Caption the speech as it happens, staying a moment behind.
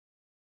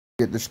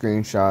get the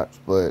screenshots,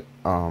 but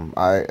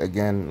I,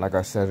 again, like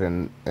I said,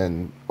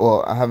 and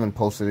well, I haven't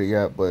posted it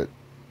yet, but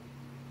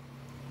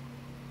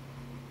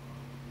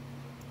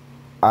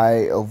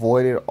I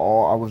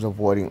was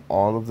avoiding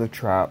all of the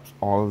traps,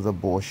 all of the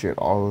bullshit,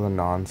 all of the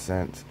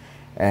nonsense.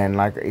 And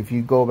like, if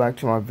you go back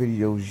to my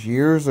videos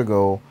years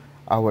ago,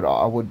 I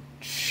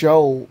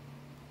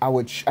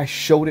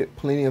showed it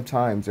plenty of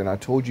times, and I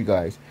told you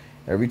guys,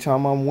 every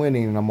time I'm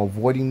winning and I'm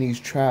avoiding these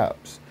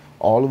traps,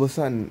 all of a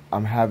sudden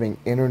I'm having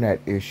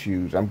internet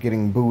issues. I'm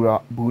getting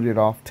booted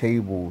off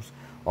tables,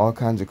 all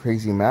kinds of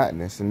crazy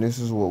madness. And this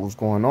is what was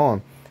going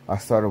on. I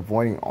started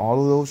avoiding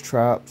all of those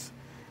traps.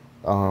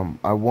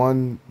 I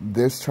won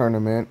this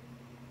tournament.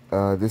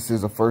 This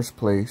is a first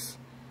place.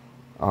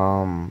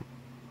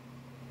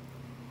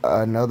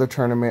 Another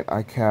tournament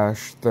I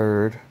cashed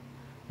third,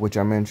 which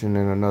I mentioned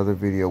in another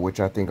video, which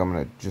I think I'm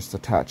going to just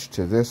attach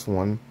to this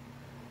one.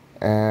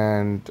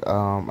 And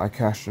I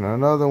cashed in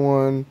another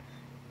one,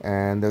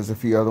 and there's a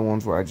few other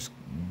ones where I just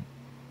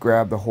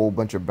grabbed a whole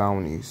bunch of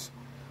bounties.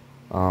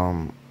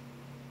 And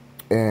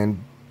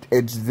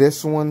it's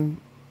this one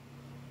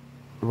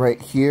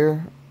right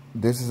here.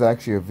 This is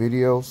actually a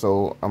video,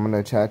 so I'm going to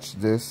attach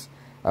this.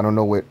 I don't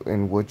know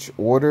in which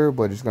order,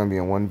 but it's going to be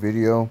in one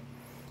video.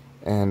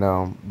 And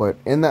but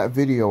in that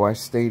video, I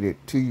stated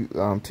to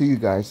you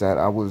guys that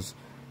I was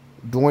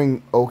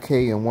doing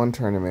okay in one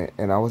tournament,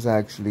 and I was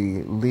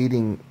actually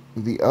leading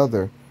the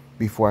other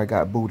before I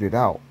got booted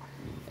out.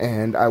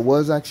 And I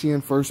was actually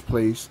in first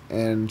place,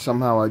 and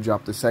somehow I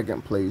dropped to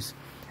second place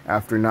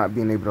after not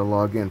being able to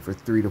log in for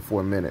 3 to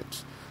 4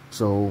 minutes.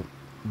 So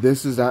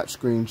this is that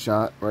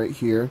screenshot right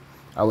here.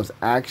 I was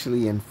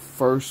actually in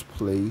first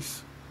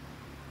place.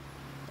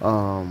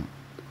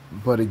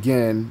 But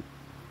again,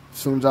 as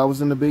soon as I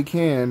was in the big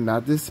hand,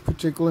 not this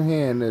particular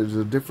hand, there's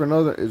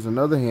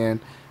another hand,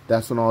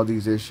 that's when all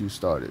these issues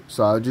started.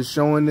 So I was just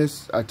showing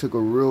this. I took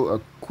a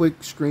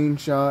quick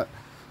screenshot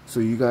so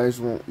you guys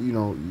won't, you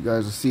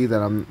guys will see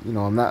that I'm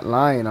not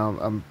lying.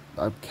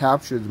 I've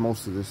captured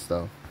most of this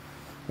stuff.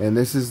 And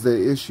this is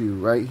the issue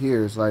right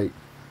here. It's like,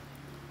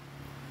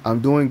 I'm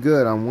doing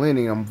good, I'm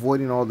winning, I'm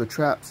avoiding all the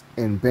traps,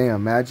 and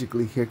bam,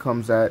 magically here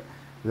comes that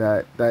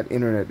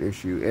internet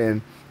issue.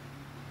 And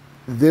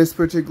this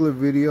particular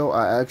video,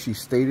 I actually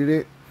stated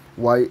it.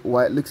 Why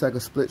it looks like a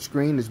split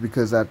screen is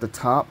because at the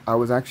top I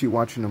was actually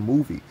watching a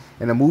movie,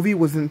 and the movie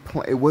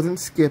wasn't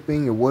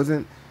skipping, it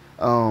wasn't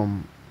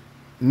none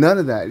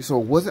of that. So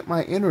it wasn't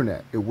my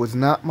internet. It was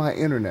not my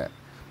internet.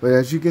 But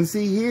as you can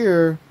see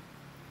here,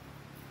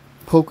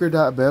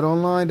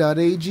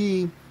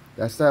 poker.betonline.ag,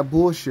 that's that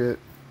bullshit.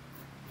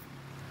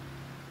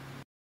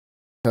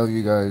 Tell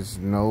you guys,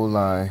 no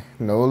lie,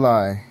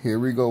 here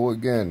we go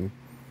again.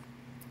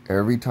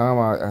 Every time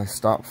I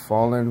stop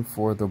falling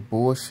for the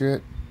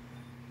bullshit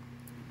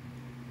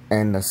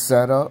and the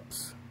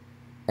setups,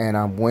 and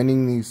I'm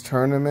winning these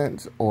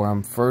tournaments, or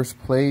I'm first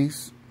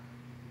place,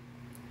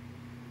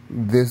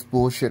 this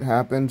bullshit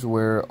happens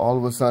where all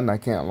of a sudden I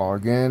can't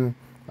log in.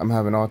 I'm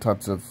having all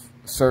types of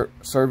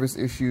service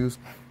issues.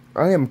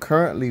 I am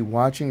currently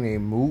watching a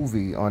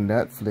movie on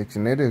Netflix,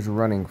 and it is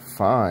running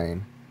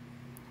fine,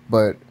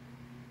 but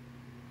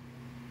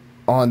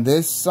on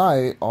this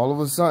site, all of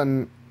a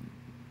sudden,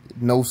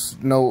 no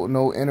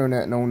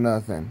internet, no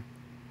nothing.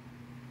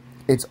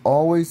 It's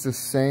always the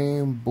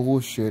same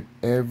bullshit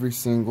every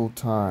single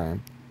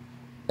time.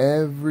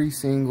 Every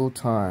single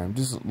time.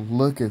 Just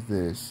look at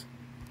this.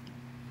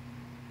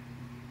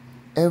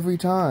 Every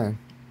time.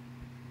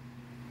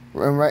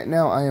 And right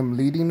now, I am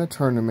leading a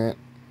tournament,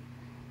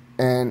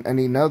 and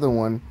another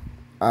one.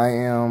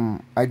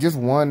 I just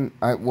won.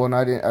 I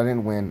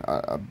didn't win.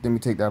 Let me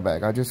take that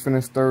back. I just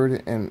finished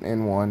third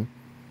in one.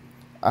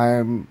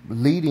 I'm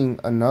leading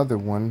another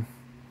one,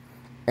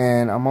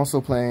 and I'm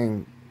also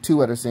playing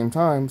 2 at the same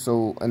time.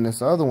 So in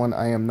this other one,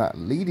 I am not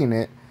leading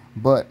it,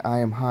 but I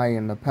am high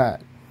in the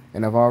pack,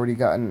 and I've already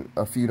gotten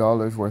a few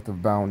dollars worth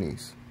of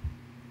bounties.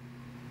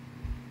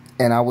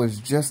 And I was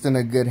just in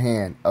a good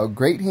hand, a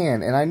great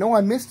hand, and I know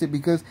I missed it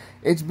because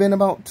it's been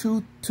about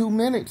two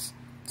minutes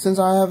since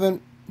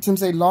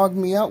they logged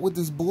me out with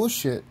this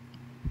bullshit.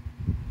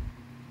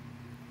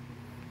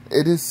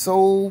 It is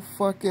so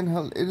fucking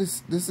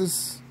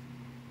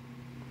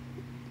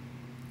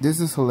this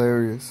is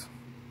hilarious.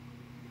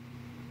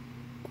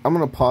 I'm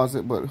gonna pause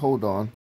it, but hold on.